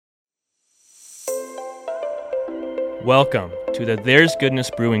Welcome to the There's Goodness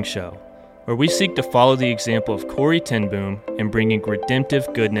Brewing Show, where we seek to follow the example of Corrie Ten Boom in bringing redemptive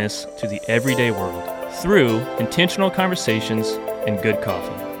goodness to the everyday world through intentional conversations and good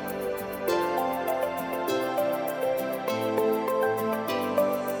coffee.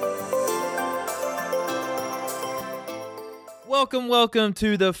 Welcome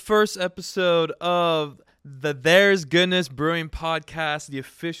to the first episode of the There's Goodness Brewing Podcast, the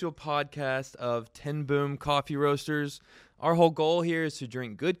official podcast of Ten Boom Coffee Roasters. Our whole goal here is to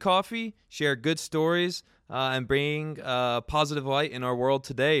drink good coffee, share good stories, and bring positive light in our world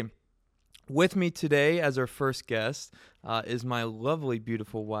today. With me today as our first guest is my lovely,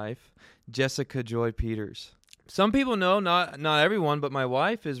 beautiful wife, Jessica Joy Peters. Some people know, not everyone, but my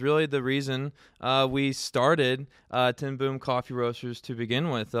wife is really the reason we started Ten Boom Coffee Roasters to begin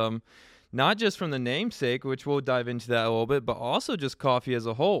with. Not just from the namesake, which we'll dive into that a little bit, but also just coffee as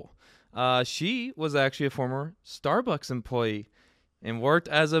a whole. She was actually a former Starbucks employee and worked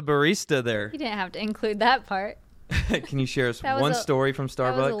as a barista there. You didn't have to include that part. Can you share us one story from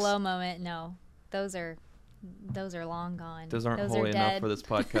Starbucks? That was a low moment. No, those are long gone. Those aren't holy enough for this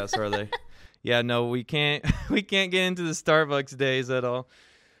podcast, are they? Yeah, no, we can't get into the Starbucks days at all.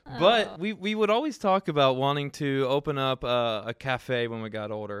 But we would always talk about wanting to open up a cafe when we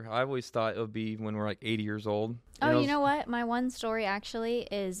got older. I always thought it would be when we're like 80 years old. You know what? My one story actually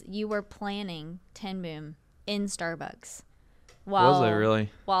is you were planning Ten Boom in Starbucks. Was it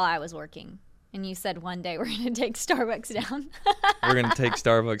really? While I was working. And you said one day we're going to take Starbucks down. We're going to take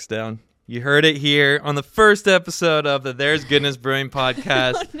Starbucks down. You heard it here on the first episode of the There's Goodness Brewing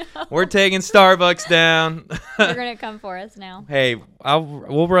Podcast. Oh, no. We're taking Starbucks down. They're going to come for us now. Hey,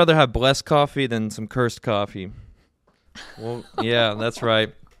 we'll rather have blessed coffee than some cursed coffee. Well, yeah, that's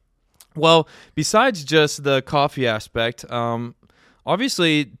right. Well, besides just the coffee aspect,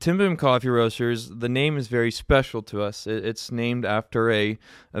 obviously, Ten Boom Coffee Roasters, the name is very special to us. It's named after a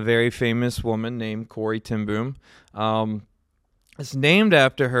very famous woman named Corrie Ten Boom. It's named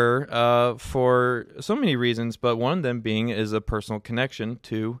after her for so many reasons, but one of them being is a personal connection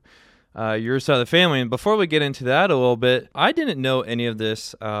to your side of the family. And before we get into that a little bit, I didn't know any of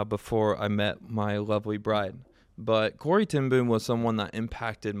this before I met my lovely bride. But Corrie Ten Boom was someone that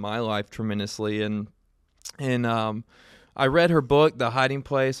impacted my life tremendously. And I read her book, The Hiding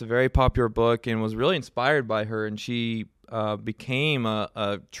Place, a very popular book, and was really inspired by her. And she became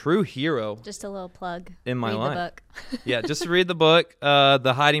a true hero. Just a little plug in my life. Read the book. Yeah, just read the book,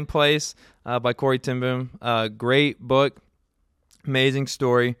 The Hiding Place by Corrie Ten Boom. Great book, amazing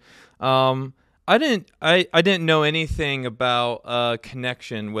story. I didn't know anything about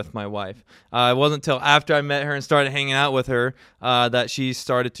connection with my wife. It wasn't until after I met her and started hanging out with her that she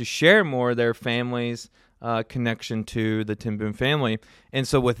started to share more of their family's connection to the Ten Boom family. And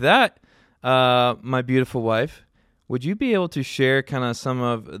so with that, my beautiful wife, would you be able to share kind of some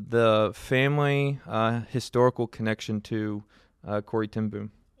of the family historical connection to Corrie Ten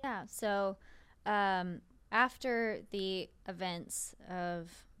Boom? Yeah, so after the events of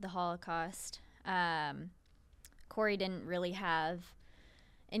the Holocaust, Corrie didn't really have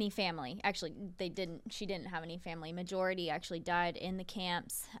any family. Actually, she didn't have any family. Majority actually died in the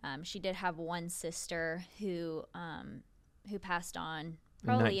camps. She did have one sister who passed on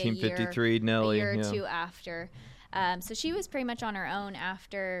probably in 1953, Nellie, a year or two after. So she was pretty much on her own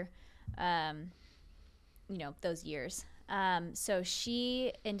after, those years. So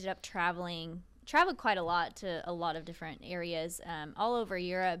she ended up traveled quite a lot to a lot of different areas, all over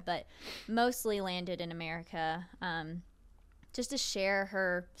Europe, but mostly landed in America, just to share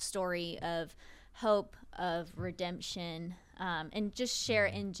her story of hope, of redemption, and just share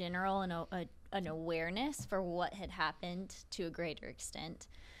in general an awareness for what had happened to a greater extent.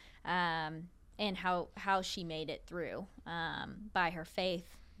 And how she made it through by her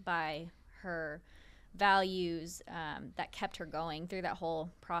faith, by her values that kept her going through that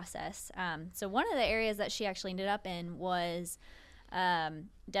whole process. So one of the areas that she actually ended up in was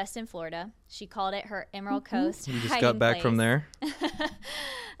Destin, Florida. She called it her Emerald Coast. You just got back from there?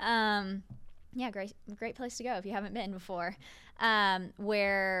 Yeah, great place to go if you haven't been before.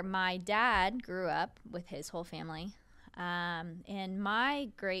 Where my dad grew up with his whole family. And my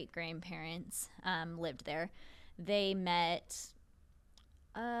great-grandparents lived there. They met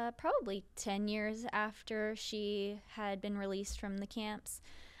probably 10 years after she had been released from the camps,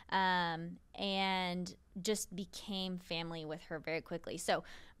 and just became family with her very quickly. So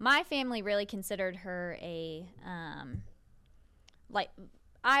my family really considered her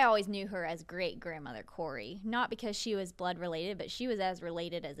I always knew her as great-grandmother Corrie, not because she was blood-related, but she was as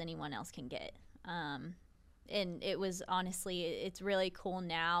related as anyone else can get. And it was honestly, it's really cool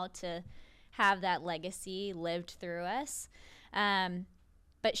now to have that legacy lived through us.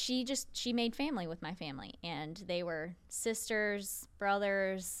 But she made family with my family, and they were sisters,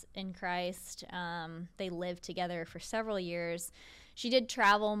 brothers in Christ. They lived together for several years. She did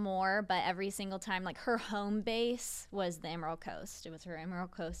travel more, but every single time, like, her home base was the Emerald Coast. It was her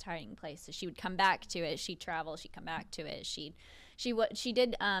Emerald Coast hiding place. So she would come back to it. She'd travel. She'd come back to it. She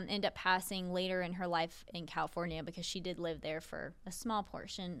did end up passing later in her life in California, because she did live there for a small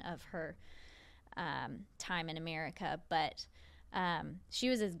portion of her time in America. But she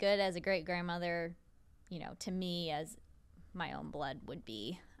was as good as a great grandmother, to me, as my own blood would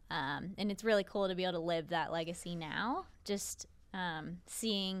be. And it's really cool to be able to live that legacy now, just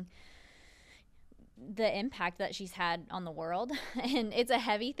seeing the impact that she's had on the world. And it's a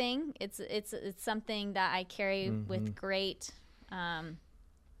heavy thing. It's something that I carry with great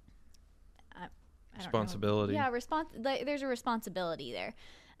responsibility. Yeah, there's a responsibility there.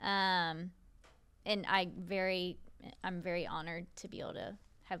 And I'm very honored to be able to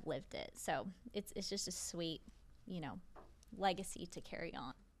have lived it. So it's just a sweet, legacy to carry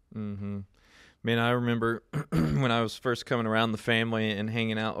on. Mm-hmm. Man, I remember when I was first coming around the family and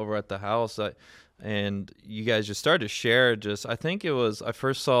hanging out over at the house, and you guys just started to share. I think it was, I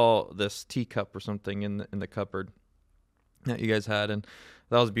first saw this teacup or something in the cupboard that you guys had, and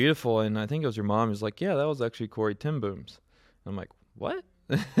that was beautiful. And I think it was your mom who's like, yeah, that was actually Corrie Ten Boom's. I'm like, what?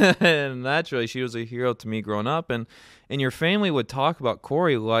 And naturally, she was a hero to me growing up, and your family would talk about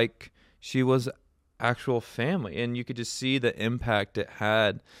Corrie like she was actual family, and you could just see the impact it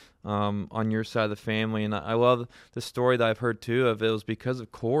had on your side of the family. And I love the story that I've heard too of it was because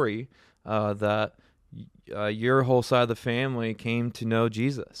of Corrie that your whole side of the family came to know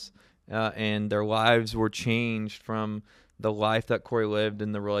Jesus, and their lives were changed from the life that Corrie lived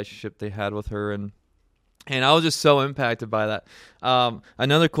and the relationship they had with her. And I was just so impacted by that.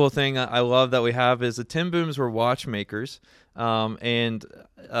 Another cool thing I love that we have is the Ten Booms were watchmakers. And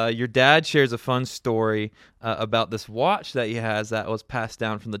your dad shares a fun story about this watch that he has that was passed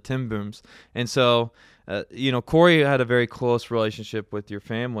down from the Ten Booms. And so, Corrie had a very close relationship with your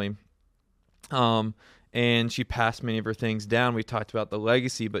family. And she passed many of her things down. We talked about the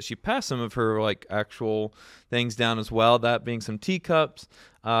legacy, but she passed some of her actual things down as well, that being some teacups,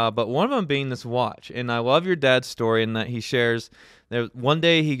 but one of them being this watch. And I love your dad's story in that he shares that one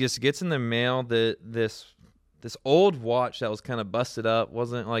day he just gets in the mail this old watch that was kind of busted up,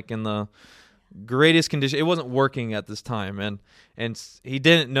 wasn't in the greatest condition. It wasn't working at this time, and he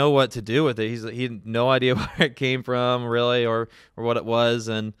didn't know what to do with it. He had no idea where it came from really, or what it was,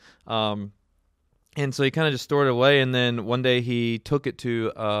 and so he kind of just stored it away. And then one day he took it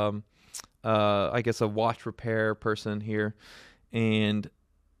to I guess a watch repair person here, and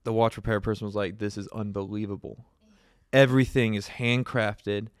the watch repair person was like, "This is unbelievable. Everything is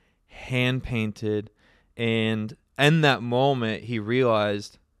handcrafted, hand painted." And in that moment, he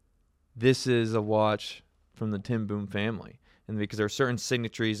realized this is a watch from the Ten Boom family, and because there are certain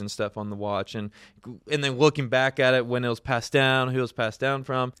signatures and stuff on the watch, and then looking back at it when it was passed down, who it was passed down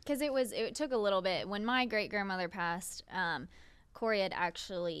from. Because it took a little bit. When my great grandmother passed, Corrie had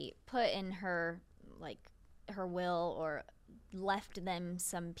actually put in her will, or left them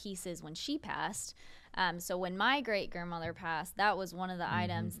some pieces when she passed. So when my great grandmother passed, that was one of the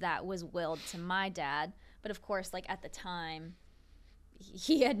items that was willed to my dad. But of course, at the time,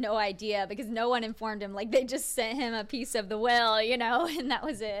 he had no idea, because no one informed him. They just sent him a piece of the will, and that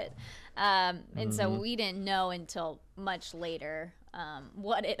was it. And so we didn't know until much later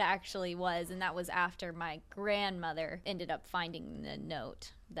what it actually was, and that was after my grandmother ended up finding the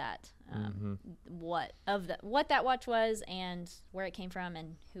note that what that watch was and where it came from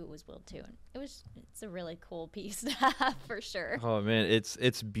and who it was willed to. And it's a really cool piece to have, for sure. Oh man,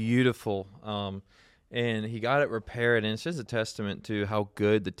 it's beautiful. And he got it repaired, and it's just a testament to how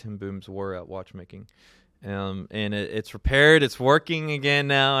good the Ten Booms were at watchmaking. And it's repaired, it's working again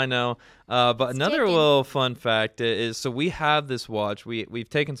now, I know. But another little fun fact is, so we have this watch. We've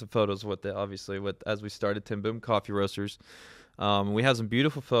taken some photos with it, obviously, as we started Ten Boom Coffee Roasters. We have some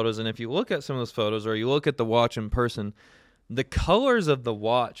beautiful photos, and if you look at some of those photos, or you look at the watch in person, the colors of the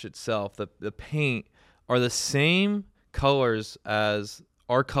watch itself, the paint, are the same colors as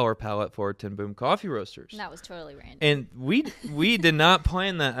our color palette for Ten Boom Coffee Roasters. That was totally random. And we did not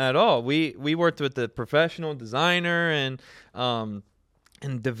plan that at all. We worked with the professional designer and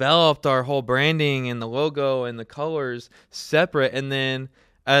developed our whole branding and the logo and the colors separate. And then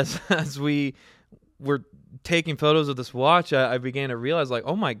as we were taking photos of this watch, I began to realize,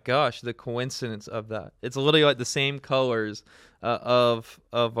 oh my gosh, the coincidence of that. It's literally the same colors of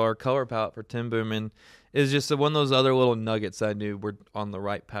our color palette for Ten Boom. is just one of those other little nuggets I knew we're on the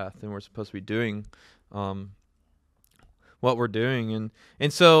right path and we're supposed to be doing what we're doing.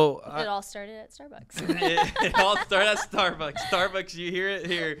 And so it all started at Starbucks. it all started at Starbucks. Starbucks, you hear it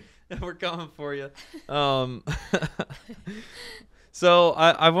here. We're coming for you. So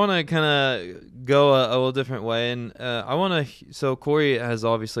I want to kind of go a little different way, and so Corrie has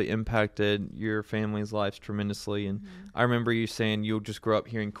obviously impacted your family's lives tremendously, and I remember you saying you'll just grow up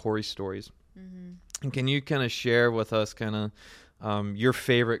hearing Corrie stories. And can you kind of share with us kind of your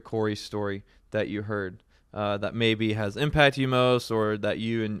favorite Corrie story that you heard that maybe has impacted you most or that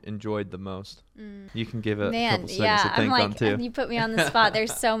you enjoyed the most? You can give it a couple seconds to think on too. You put me on the spot.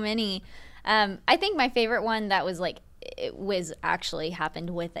 There's so many. I think my favorite one that was like, it was actually happened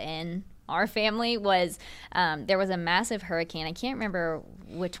within our family was there was a massive hurricane. I can't remember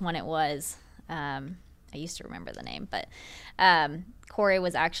which one it was. I used to remember the name, but Corrie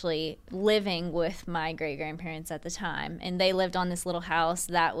was actually living with my great-grandparents at the time, and they lived on this little house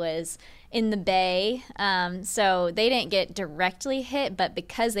that was in the bay. So they didn't get directly hit, but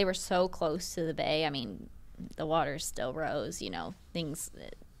because they were so close to the bay, I mean, the water still rose, things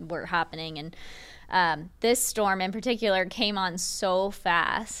were happening. And this storm in particular came on so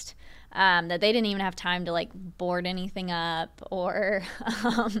fast that they didn't even have time to like board anything up or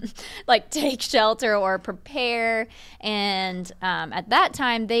like take shelter or prepare. And at that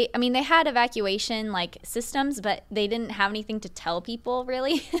time, they had evacuation like systems, but they didn't have anything to tell people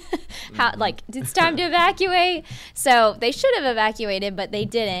really how like it's time to evacuate. So they should have evacuated, but they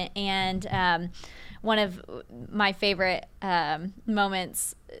didn't. And one of my favorite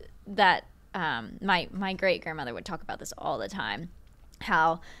moments that my great grandmother would talk about this all the time,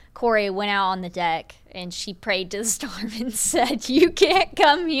 how Corrie went out on the deck and she prayed to the storm and said, "You can't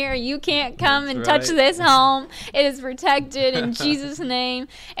come here. You can't come and touch this home. It is protected in Jesus' name."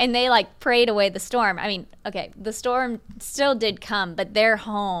 And they like prayed away the storm. I mean, okay, the storm still did come, but their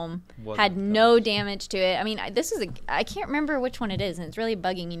home had no damage to it. I mean, I can't remember which one it is, and it's really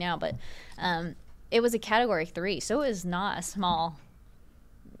bugging me now, but it was a Category 3, so it was not a small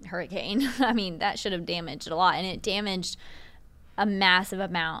hurricane. I mean, that should have damaged a lot, and it damaged a massive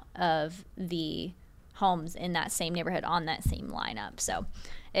amount of the homes in that same neighborhood on that same lineup. So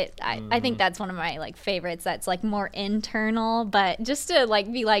I think that's one of my like favorites that's like more internal, but just to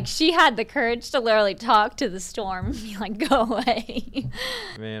like be like, she had the courage to literally talk to the storm and be like, go away.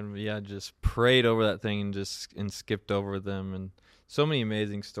 Man, yeah, just prayed over that thing and skipped over them, and so many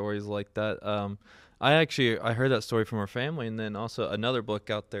amazing stories like that. I heard that story from our family, and then also another book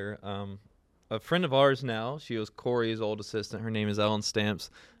out there. A friend of ours now, she was Corrie's old assistant. Her name is Ellen Stamps.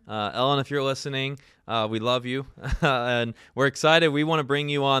 Ellen, if you're listening, we love you, and we're excited. We want to bring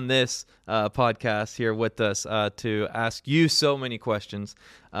you on this podcast here with us to ask you so many questions.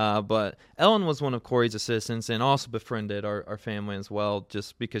 But Ellen was one of Corrie's assistants and also befriended our family as well,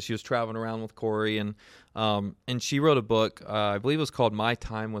 just because she was traveling around with Corrie, and she wrote a book, I believe it was called My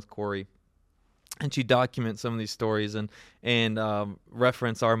Time with Corrie. And she documents some of these stories and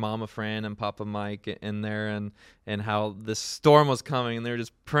reference our Mama Fran and Papa Mike in there, and how this storm was coming, and they were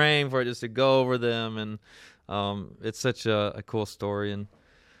just praying for it just to go over them. And it's such a cool story. And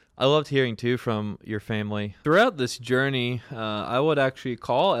I loved hearing, too, from your family. Throughout this journey, I would actually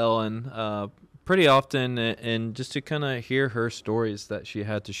call Ellen pretty often and just to kind of hear her stories that she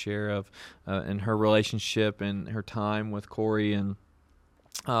had to share of in her relationship and her time with Corrie. And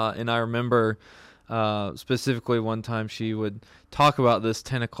I remember specifically one time she would talk about this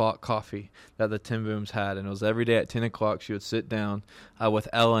 10 o'clock coffee that the Ten Booms had, and it was every day at 10 o'clock she would sit down with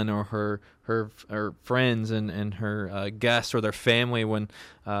Ellen or her friends and her guests or their family when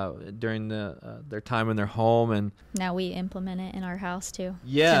during their time in their home. And now we implement it in our house too.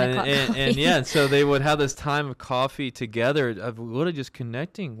 Yeah, and yeah, so they would have this time of coffee together of literally just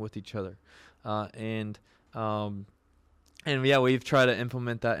connecting with each other, and yeah, we've tried to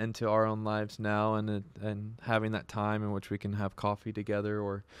implement that into our own lives now, and having that time in which we can have coffee together,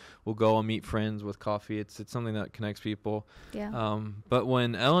 or we'll go and meet friends with coffee. It's something that connects people. Yeah. But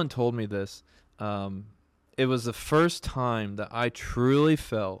when Ellen told me this, it was the first time that I truly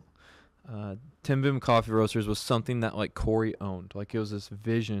felt Ten Boom Coffee Roasters was something that like Corrie owned. Like it was this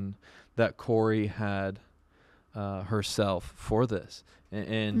vision that Corrie had herself for this.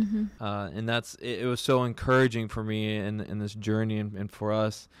 And that's it was so encouraging for me in this journey and for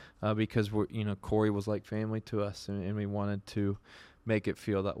us because Corrie was like family to us, and we wanted to make it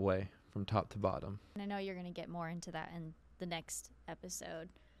feel that way from top to bottom. And I know you're going to get more into that in the next episode.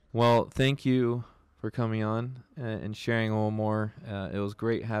 Well, thank you for coming on and sharing a little more. It was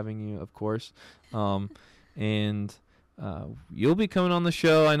great having you, of course, and you'll be coming on the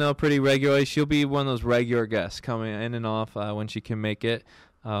show, I know, pretty regularly. She'll be one of those regular guests coming in and off when she can make it.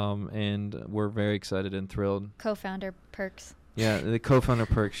 And we're very excited and thrilled. Co-founder Perks. Yeah, the co-founder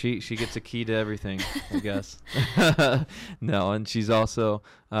Perks. She gets a key to everything, I guess. No, and she's also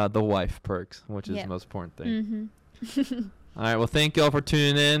the wife Perks, which is the most important thing. Mm-hmm. All right, well, thank you all for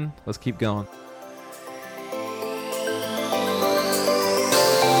tuning in. Let's keep going.